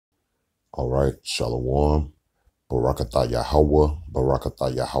All right, Shalom, Barakatah Yahweh,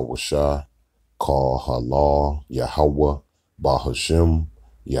 Barakatah Yahweh Shai, Kal Halal Yahweh, Bahashem,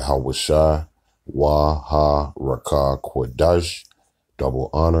 Yahweh Shai, Waha Rakah Quadash. Double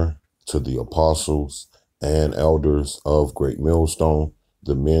honor to the apostles and elders of Great Millstone,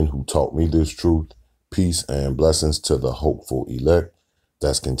 the men who taught me this truth. Peace and blessings to the hopeful elect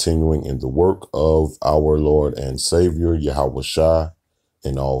that's continuing in the work of our Lord and Savior, Yahweh Shai,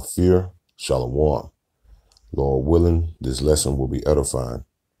 in all fear. Shalom. Lord willing, this lesson will be edifying.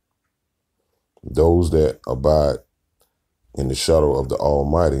 Those that abide in the shadow of the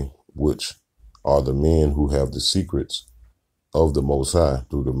Almighty, which are the men who have the secrets of the Most High,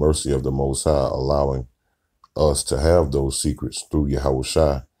 through the mercy of the Most High, allowing us to have those secrets through Yahweh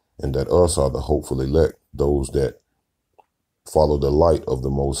Shai, and that us are the hopeful elect, those that follow the light of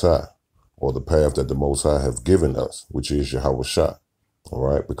the Most High, or the path that the Most High have given us, which is Yahweh Shai. All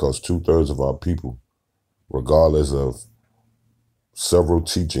right, because 2/3 of our people, regardless of several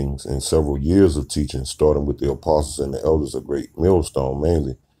teachings and several years of teaching, starting with the apostles and the elders of Great Millstone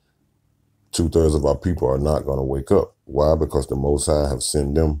mainly, 2/3 of our people are not going to wake up. Why? Because the Most High have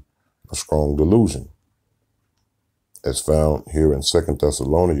sent them a strong delusion, as found here in 2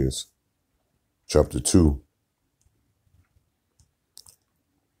 Thessalonians chapter 2.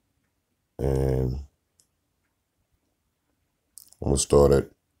 And I'm going to start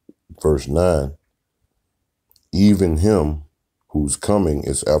at verse 9. Even him whose coming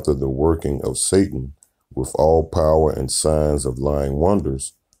is after the working of Satan with all power and signs of lying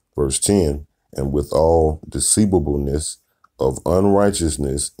wonders. Verse 10, and with all deceivableness of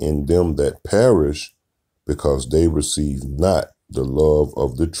unrighteousness in them that perish, because they receive not the love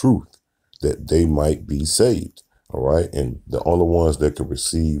of the truth, that they might be saved. All right. And the only ones that can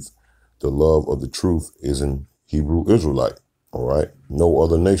receive the love of the truth is an Hebrew Israelite. All right. No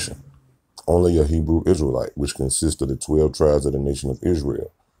other nation. Only a Hebrew Israelite, which consists of the 12 tribes of the nation of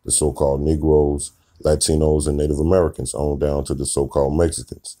Israel, the so-called Negroes, Latinos, and Native Americans, on down to the so-called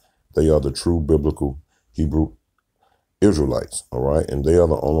Mexicans. They are the true biblical Hebrew Israelites, all right? And they are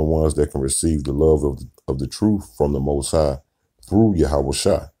the only ones that can receive the love of the truth from the Most High through Yahweh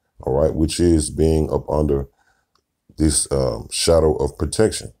Shai, all right, which is being up under this shadow of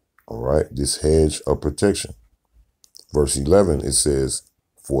protection, all right, this hedge of protection. Verse 11, it says,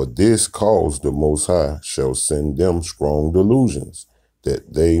 for this cause the Most High shall send them strong delusions,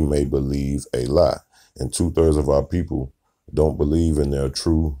 that they may believe a lie. And 2/3 of our people don't believe in their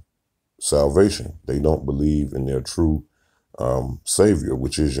true salvation. They don't believe in their true Savior,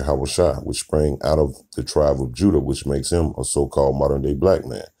 which is Yahweh Shai, which sprang out of the tribe of Judah, which makes him a so-called modern-day black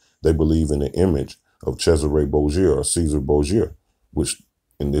man. They believe in the image of Cesare Borgia or Caesar Borgia, which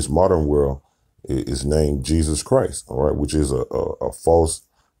in this modern world is named Jesus Christ, all right, which is a false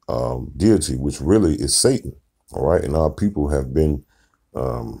deity, which really is Satan, all right? And our people have been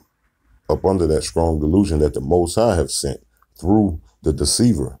up under that strong delusion that the Most High have sent through the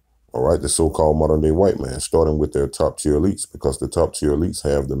deceiver, all right, the so-called modern-day white man, starting with their top-tier elites, because the top-tier elites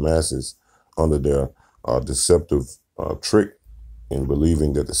have the masses under their deceptive trick in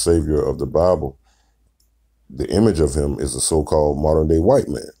believing that the Savior of the Bible, the image of him, is a so-called modern-day white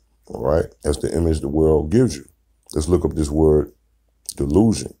man, all right? That's the image the world gives you. Let's look up this word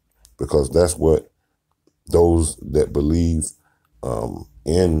delusion, because that's what those that believe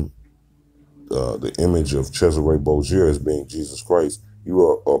in the image of Cesare Borgia as being Jesus Christ, you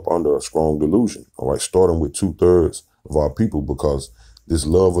are up under a strong delusion, all right, starting with 2/3 of our people, because this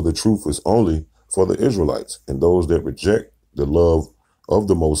love of the truth is only for the Israelites, and those that reject the love of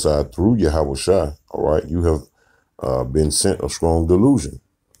the Most High through Yahweh Shai, all right, you have been sent a strong delusion.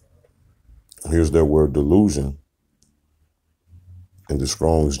 Here's that word delusion in the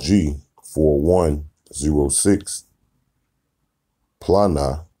Strong's G 4106,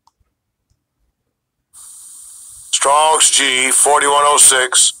 plana. Strong's G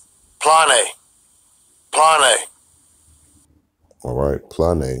 4106, plane. All right,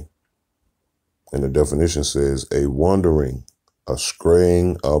 plane. And the definition says a wandering, a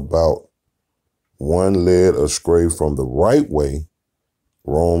straying about, one led astray from the right way,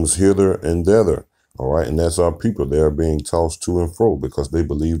 roams hither and thither. All right, and that's our people. They are being tossed to and fro because they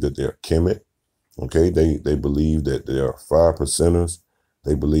believe that they're Kemet. Okay, they believe that they are 5%ers.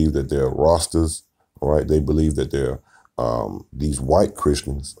 They believe that they're Rastas. All right, they believe that they're these white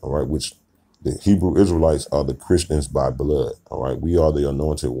Christians. All right, which the Hebrew Israelites are the Christians by blood. All right, we are the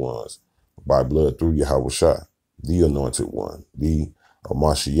anointed ones by blood through Yahweh Shai, the anointed one, the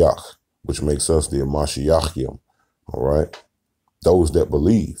Mashiach, which makes us the Mashiachim. All right, those that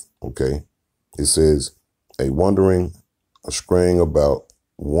believe. Okay, it says a wandering, a straying about,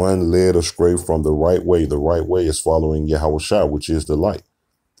 one led astray from the right way. The right way is following Yahushua, which is the light.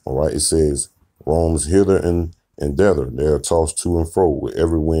 All right. It says, roams hither and thither. They are tossed to and fro with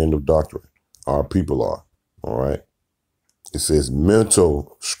every wind of doctrine. Our people are. All right. It says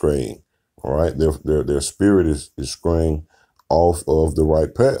mental straying. All right. Their spirit is straying off of the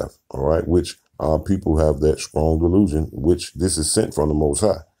right path. All right. Which our people have that strong delusion, which this is sent from the Most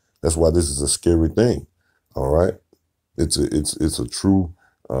High. That's why this is a scary thing. All right. It's a true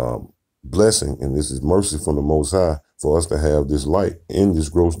blessing, and this is mercy from the Most High for us to have this light in this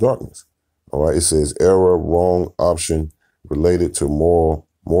gross darkness. All right. It says error, wrong option related to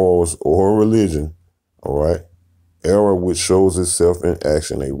morals or religion. All right. Error which shows itself in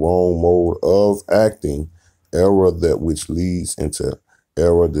action, a wrong mode of acting, error that which leads into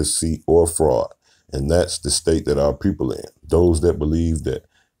error, deceit, or fraud. And that's the state that our people in. Those that believe that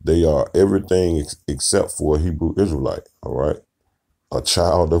they are everything except for a Hebrew Israelite, all right? A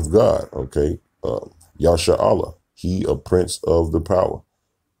child of God, okay? Yasha Allah, he a prince of the power,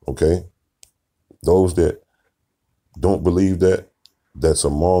 okay? Those that don't believe that, that's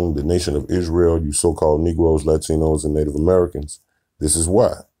among the nation of Israel, you so-called Negroes, Latinos, and Native Americans. This is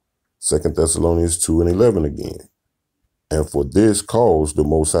why. 2 Thessalonians 2:11 again. And for this cause the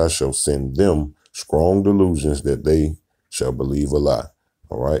Most High shall send them strong delusions that they shall believe a lie.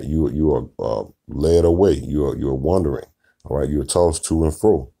 All right. You are led away. You're wandering. All right. You're tossed to and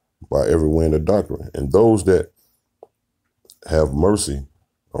fro by every wind of doctrine. And those that have mercy,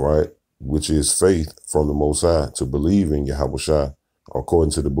 all right, which is faith from the Most High to believe in Yahushua,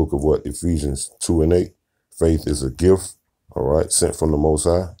 according to the book of Ephesians 2:8, faith is a gift, all right, sent from the Most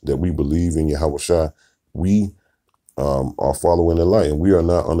High, that we believe in Yahushua. We are following the light, and we are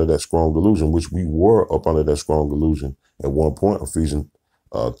not under that strong delusion, which we were up under that strong delusion at one point. Ephesians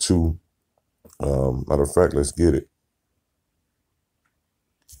 2. Matter of fact, let's get it.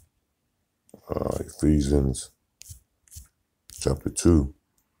 Ephesians chapter 2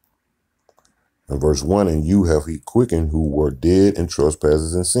 and verse 1, and you have he quickened who were dead in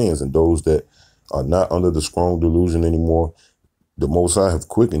trespasses and sins. And those that are not under the strong delusion anymore, the Most High have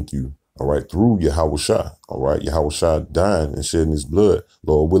quickened you, all right, through Yahushua, all right, Yahushua dying and shedding his blood.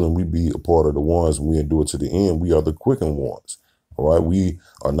 Lord willing, we be a part of the ones, and we endure to the end. We are the quickened ones, all right. We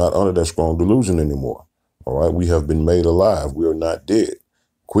are not under that strong delusion anymore, all right. We have been made alive. We are not dead.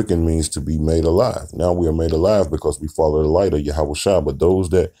 Quicken means to be made alive. Now we are made alive because we follow the light of Yahushua. But those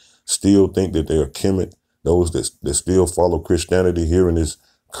that still think that they are Kemet, those that still follow Christianity here in this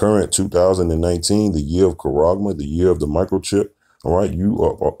current 2019, the year of Karagma, the year of the microchip, all right, you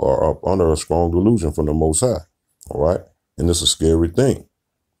are under a strong delusion from the Most High, all right? And it's a scary thing,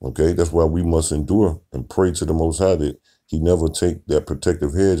 okay? That's why we must endure and pray to the Most High that he never take that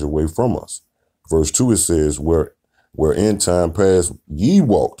protective hedge away from us. Verse 2, it says, where in time past ye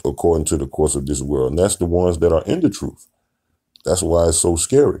walked according to the course of this world. And that's the ones that are in the truth. That's why it's so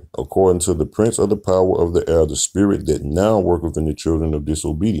scary. According to the prince of the power of the air, the spirit that now worketh in the children of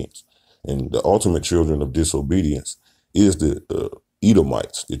disobedience. And the ultimate children of disobedience is the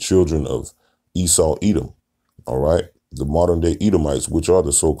Edomites, the children of Esau, Edom. All right. The modern day Edomites, which are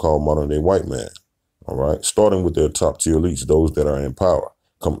the so-called modern day white man. All right. Starting with their top tier elites, those that are in power,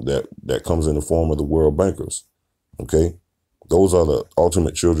 that comes in the form of the world bankers. Okay. Those are the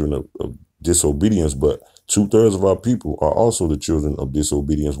ultimate children of disobedience, but 2/3 of our people are also the children of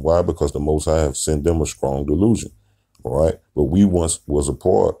disobedience. Why? Because the Most High have sent them a strong delusion. All right. But we once was a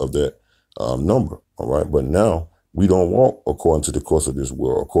part of that number. All right. But now we don't walk according to the course of this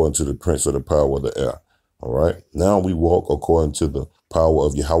world, according to the prince of the power of the air. All right. Now we walk according to the power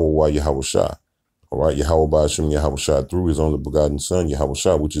of Yahweh Yahushua. All right. Yahweh Ba'ashem Yahushua through his only begotten son,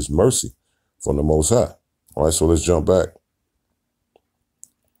 Yahushua, which is mercy from the Most High. All right. So let's jump back.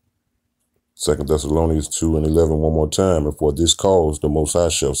 2 Thessalonians 2:11 one more time. And for this cause, the Most High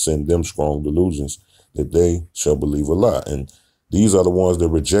shall send them strong delusions that they shall believe a lie. And these are the ones that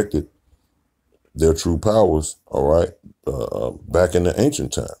rejected their true powers, all right, back in the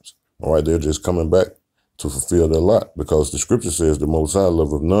ancient times. All right, they're just coming back to fulfill their lot, because the scripture says the Most High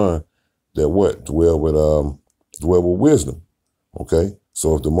loveth none that what? Dwell with wisdom. Okay,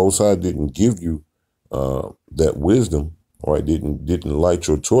 so if the Most High didn't give you that wisdom, all right, didn't light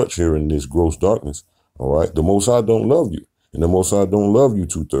your torch here in this gross darkness, all right, the Most High don't love you, and the Most High don't love you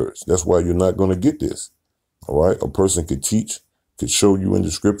 2/3. That's why you're not going to get this. All right, a person could teach, could show you in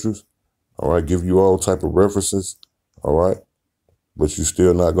the scriptures, all right, give you all type of references, all right, but you're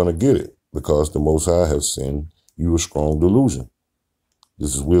still not going to get it, because the Most High has sent you a strong delusion.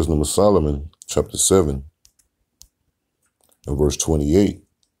 This is Wisdom of Solomon, chapter 7, and verse 28,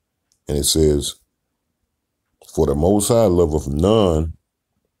 and it says, for the Most High loveth none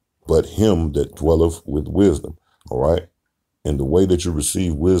but him that dwelleth with wisdom. All right. And the way that you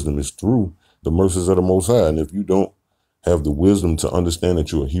receive wisdom is through the mercies of the Most High. And if you don't have the wisdom to understand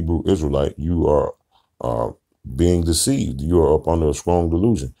that you're a Hebrew Israelite, you are being deceived. You are up under a strong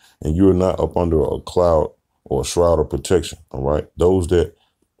delusion, and you're not up under a cloud or a shroud of protection. All right. Those that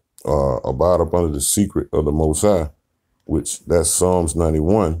abide up under the secret of the Most High, which that's Psalms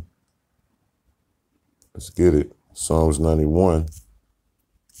 91. Let's get it. Psalms 91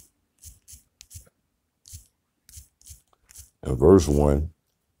 and verse 1.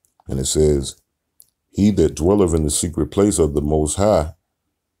 And it says, he that dwelleth in the secret place of the Most High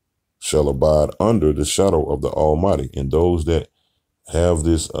shall abide under the shadow of the Almighty. And those that have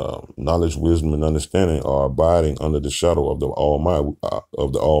this knowledge, wisdom, and understanding are abiding under the shadow of the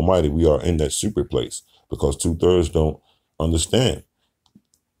Almighty. We are in that secret place because 2/3 don't understand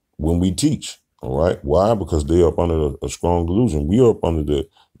when we teach. All right. Why? Because they're up under a strong delusion. We are up under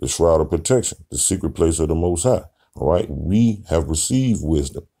the shroud of protection, the secret place of the Most High. All right. We have received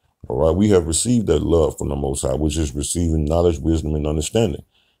wisdom. All right. We have received that love from the Most High, which is receiving knowledge, wisdom, and understanding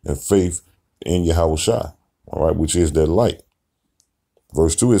and faith in Yahweh Shai. All right. Which is that light.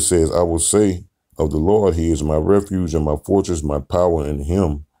 Verse 2, it says, I will say of the Lord, he is my refuge and my fortress, my power, in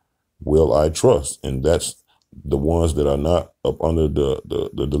him will I trust. And that's the ones that are not up under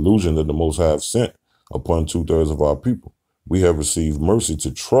the delusion that the Most High have sent upon 2/3 of our people. We have received mercy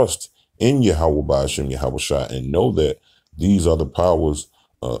to trust in Yahweh Ba'ashem Yahweh Shai and know that these are the powers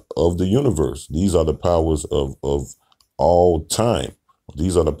of the universe. These are the powers of all time.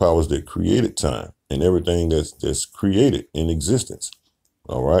 These are the powers that created time and everything that's created in existence.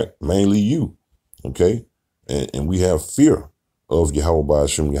 All right. Mainly you. OK. And we have fear of Yahweh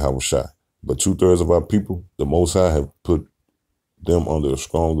Ba'ashem Yahweh Shai. But 2/3 of our people, the Most High have put them under a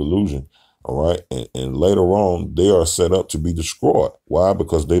strong delusion. All right. And later on, they are set up to be destroyed. Why?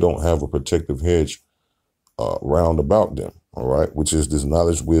 Because they don't have a protective hedge round about them. All right. Which is this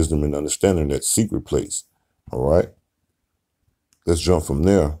knowledge, wisdom, and understanding, that secret place. All right. Let's jump from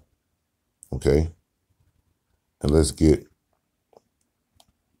there. OK. And let's get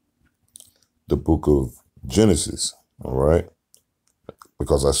the book of Genesis. All right.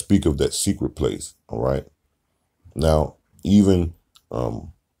 Because I speak of that secret place. All right. Now, even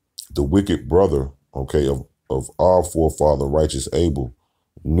the wicked brother, okay, of our forefather, righteous Abel,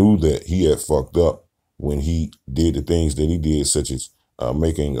 knew that he had fucked up when he did the things that he did, such as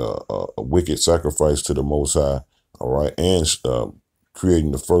making a wicked sacrifice to the Most High. All right. And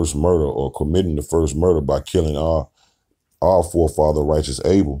creating the first murder, or committing the first murder by killing our forefather, righteous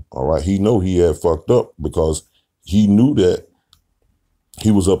Abel. All right. He knew he had fucked up because he knew that he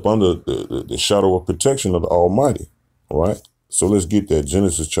was up under the shadow of protection of the Almighty. All right. So let's get that.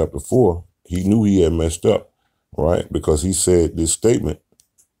 Genesis chapter 4. He knew he had messed up. All right. Because he said this statement,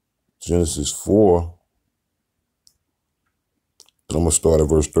 Genesis 4. And I'm going to start at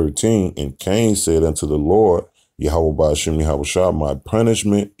verse 13. And Cain said unto the Lord, Yahweh Ba'ashem Yahweh Shai, my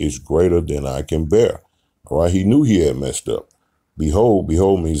punishment is greater than I can bear. All right. He knew he had messed up. Behold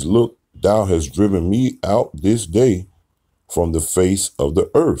means, look, thou hast driven me out this day from the face of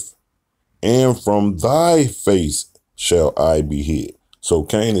the earth, and from thy face shall I be hid. So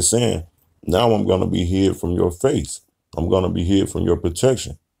Cain is saying, now I'm going to be hid from your face. I'm going to be hid from your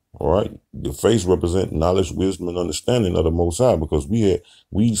protection. All right. The face represents knowledge, wisdom, and understanding of the Most High, because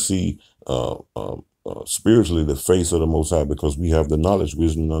we see spiritually the face of the Most High, because we have the knowledge,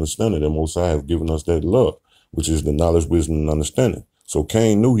 wisdom, and understanding. The Most High have given us that love, which is the knowledge, wisdom, and understanding. So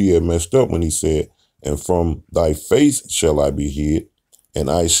Cain knew he had messed up when he said, and from thy face shall I be hid, and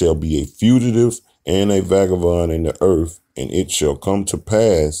I shall be a fugitive and a vagabond in the earth, and it shall come to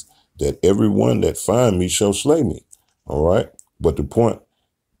pass that everyone that find me shall slay me. All right. But the point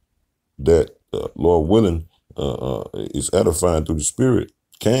that Lord willing is edifying through the Spirit,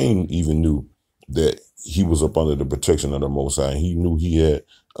 Cain even knew that he was up under the protection of the Most High. He knew he had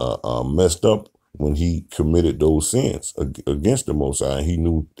messed up when he committed those sins against the Most High. He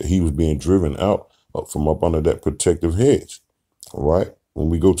knew that he was being driven out from up under that protective hedge. All right. When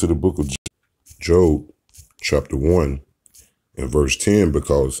we go to the book of Job, chapter 1 and verse 10,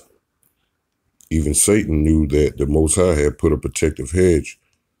 because even Satan knew that the Most High had put a protective hedge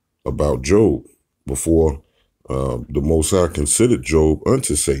about Job before the Most High considered Job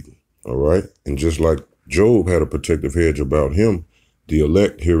unto Satan. All right. And just like Job had a protective hedge about him, the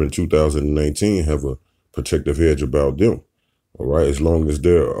elect here in 2019 have a protective hedge about them. All right. As long as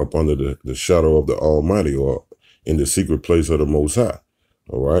they're up under the shadow of the Almighty, or in the secret place of the Most High.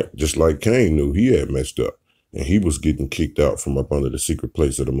 All right. Just like Cain knew he had messed up, and he was getting kicked out from up under the secret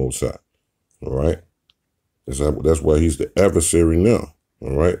place of the Most High. All right. That's why he's the adversary now.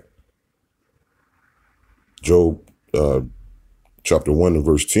 All right. Job chapter 1 and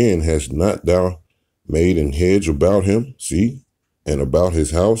verse 10, has not thou made an hedge about him? See, and about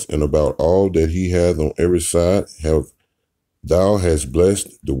his house, and about all that he hath on every side, thou hast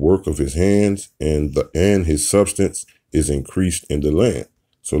blessed the work of his hands, and his substance is increased in the land.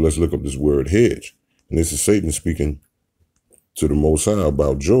 So let's look up this word hedge. And this is Satan speaking to the Most High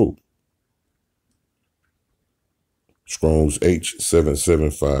about Job. Strong's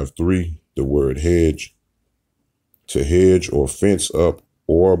H7753, the word hedge, to hedge or fence up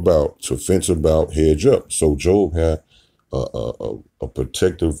or about, to fence about, hedge up. So Job had a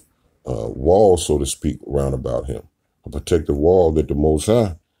protective wall, so to speak, round about him, a protective wall that the Most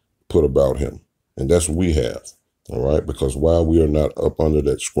High put about him. And that's what we have, all right? Because while we are not up under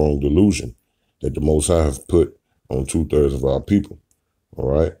that strong delusion that the Most High have put on 2/3 of our people, all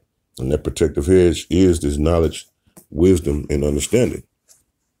right? And that protective hedge is this knowledge, wisdom, and understanding,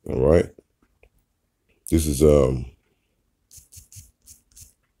 all right? This is the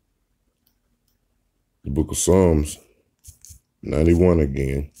book of Psalms 91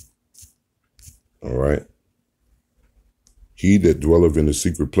 again, all right? He that dwelleth in the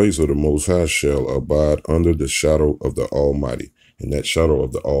secret place of the Most High shall abide under the shadow of the Almighty. And that shadow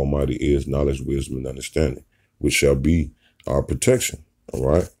of the Almighty is knowledge, wisdom, and understanding, which shall be our protection, all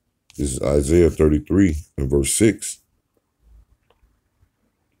right? This is Isaiah 33 and verse 6.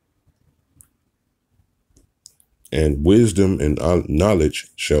 And wisdom and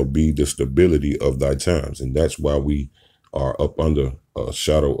knowledge shall be the stability of thy times. And that's why we are up under a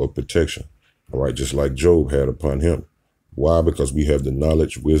shadow of protection, all right? Just like Job had upon him. Why? Because we have the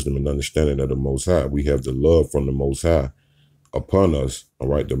knowledge, wisdom, and understanding of the Most High. We have the love from the Most High upon us, all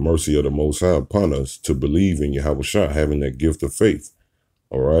right? The mercy of the Most High upon us to believe in Yahweh Shah, having that gift of faith,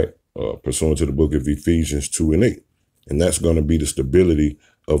 all right? Pursuant to the book of Ephesians 2 and 8. And that's going to be the stability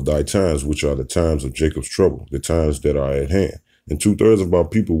of thy times, which are the times of Jacob's trouble, the times that are at hand. And 2/3 of our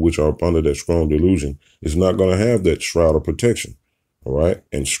people, which are up under that strong delusion, is not going to have that shroud of protection, all right?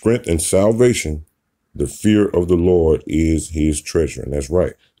 And strength and salvation, the fear of the Lord is his treasure. And that's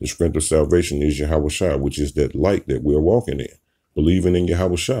right. The strength of salvation is Yahweh Shah, which is that light that we're walking in, believing in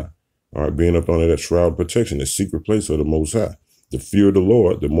Yahweh Shah, all right? Being up under that shroud of protection, the secret place of the Most High. The fear of the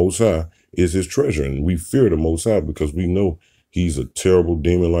Lord, the Most High, is his treasure. And we fear the Most High because we know he's a terrible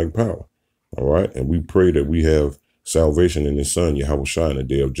demon-like power, all right? And we pray that we have salvation in his son, Yahweh Shah, in the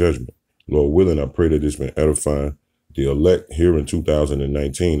day of judgment. Lord willing, I pray that it's been edifying. The elect here in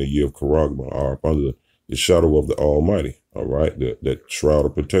 2019, the year of Karagma, are up under the shadow of the Almighty, all right? That shroud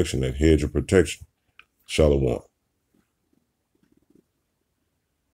of protection, that hedge of protection. Shalom.